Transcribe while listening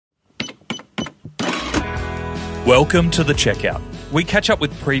Welcome to The Checkout. We catch up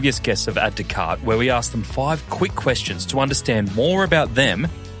with previous guests of Add to Cart where we ask them 5 quick questions to understand more about them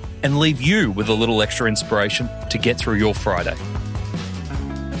and leave you with a little extra inspiration to get through your Friday.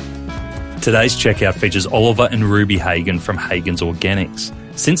 Today's checkout features Oliver and Ruby Hagen from Hagen's Organics.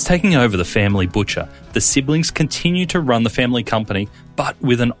 Since taking over the family butcher, the siblings continue to run the family company, but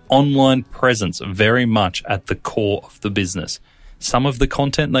with an online presence very much at the core of the business. Some of the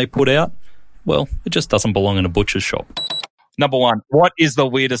content they put out, well, it just doesn't belong in a butcher's shop. Number 1, what is the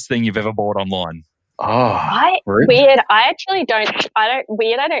weirdest thing you've ever bought online? Weird. I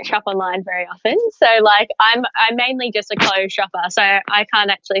don't shop online very often. So I'm mainly just a clothes shopper. So I can't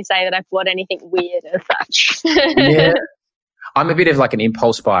actually say that I've bought anything weird as such. Yeah. I'm a bit of like an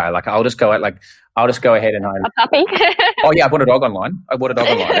impulse buyer. Like I'll just go ahead and a puppy. Oh yeah, I bought a dog online. That was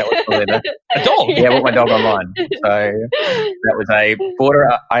probably a dog. Yeah, I bought my dog online. So that was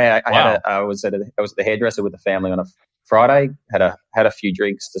I was at the hairdresser with the family on a Friday. Had a few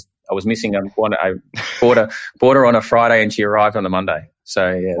drinks. I was missing one. I bought her on a Friday and she arrived on the Monday. So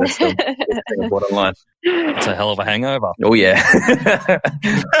yeah, that's the thing I bought online. It's a hell of a hangover. Oh yeah.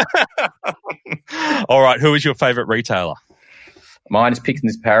 All right, who is your favourite retailer? Mine is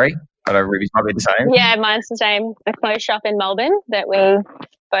Pickens Parry. I know Ruby's might be the same. Yeah, mine's the same. A clothes shop in Melbourne that we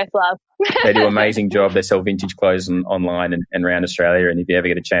both love. They do an amazing job. They sell vintage clothes online and around Australia. And if you ever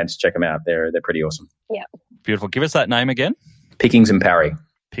get a chance, check them out. They're pretty awesome. Yeah. Beautiful. Give us that name again. Pickings and Parry.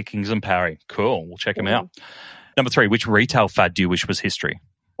 Pickings and Parry. Cool. We'll check them out. Number 3, which retail fad do you wish was history?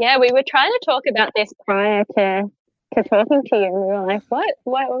 Yeah, we were trying to talk about this prior to talking to you. And we were like, what?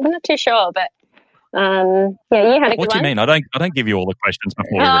 We're not too sure, but yeah, you had a good one. What do you mean? I don't give you all the questions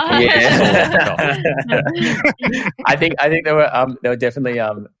before we record. Yeah. I think there were definitely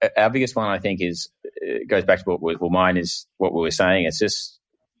our biggest one. I think goes back to mine is what we were saying. It's just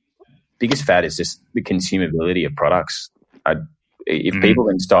biggest fad is just the consumability of products. If people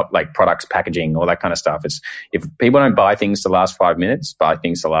can stop like products, packaging, all that kind of stuff. If people don't buy things to last 5 minutes, buy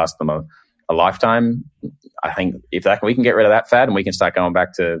things to last them a lifetime. I think if we can get rid of that fad and we can start going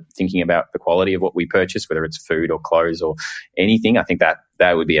back to thinking about the quality of what we purchase, whether it's food or clothes or anything, I think that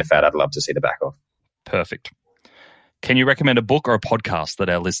would be a fad I'd love to see the back of. Perfect. Can you recommend a book or a podcast that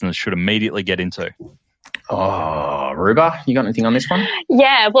our listeners should immediately get into? Oh, Ruba, you got anything on this one?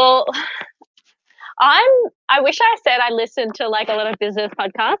 Yeah, well, I wish I said I listened to like a lot of business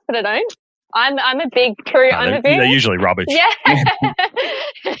podcasts, but I don't. I'm a big true. They're usually rubbish. Yeah,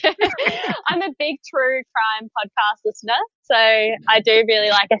 I'm a big true crime podcast listener, so I do really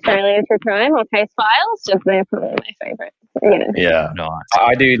like Australian True Crime or Case Files. Just they're probably my favourite. Yeah, nice.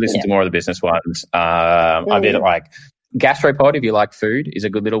 I do listen to more of the business ones. I did like Gastropod, if you like food, is a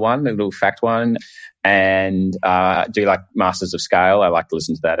good little one, a little fact one. And do you like Masters of Scale? I like to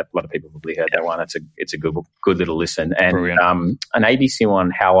listen to that. A lot of people probably heard that one. It's a good little listen. And an ABC one,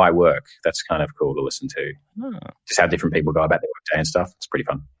 How I Work. That's kind of cool to listen to. Oh. Just how different people go about their work day and stuff. It's pretty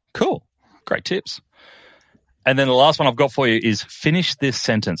fun. Cool. Great tips. And then the last one I've got for you is finish this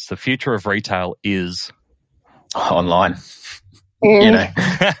sentence. The future of retail is online. You know,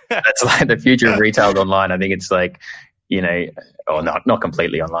 that's like the future of retail is online. I think it's like, or not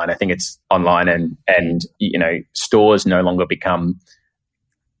completely online. I think it's online and stores no longer become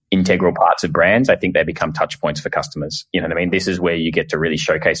integral parts of brands. I think they become touch points for customers. You know what I mean? This is where you get to really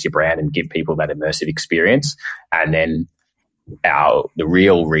showcase your brand and give people that immersive experience. And then the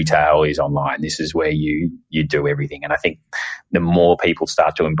real retail is online. This is where you do everything. And I think the more people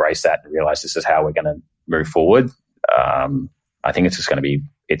start to embrace that and realize this is how we're going to move forward, I think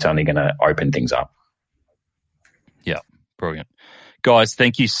it's only going to open things up. Yeah, brilliant. Guys,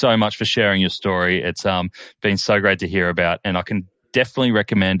 thank you so much for sharing your story. It's been so great to hear about, and I can definitely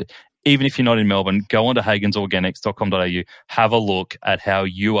recommend, even if you're not in Melbourne, go onto hagensorganics.com.au, have a look at how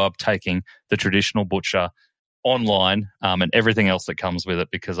you are taking the traditional butcher online and everything else that comes with it,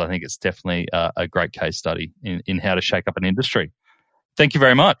 because I think it's definitely a great case study in how to shake up an industry. Thank you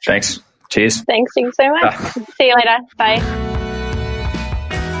very much. Thanks. Cheers. Thanks so much. See you later. Bye.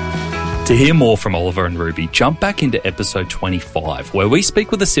 To hear more from Oliver and Ruby, jump back into episode 25, where we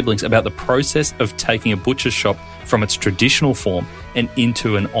speak with the siblings about the process of taking a butcher's shop from its traditional form and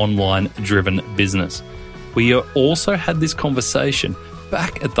into an online-driven business. We also had this conversation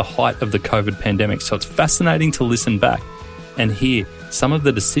back at the height of the COVID pandemic, so it's fascinating to listen back and hear some of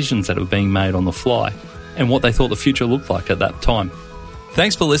the decisions that were being made on the fly and what they thought the future looked like at that time.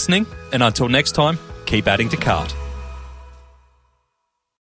 Thanks for listening, and until next time, keep adding to cart.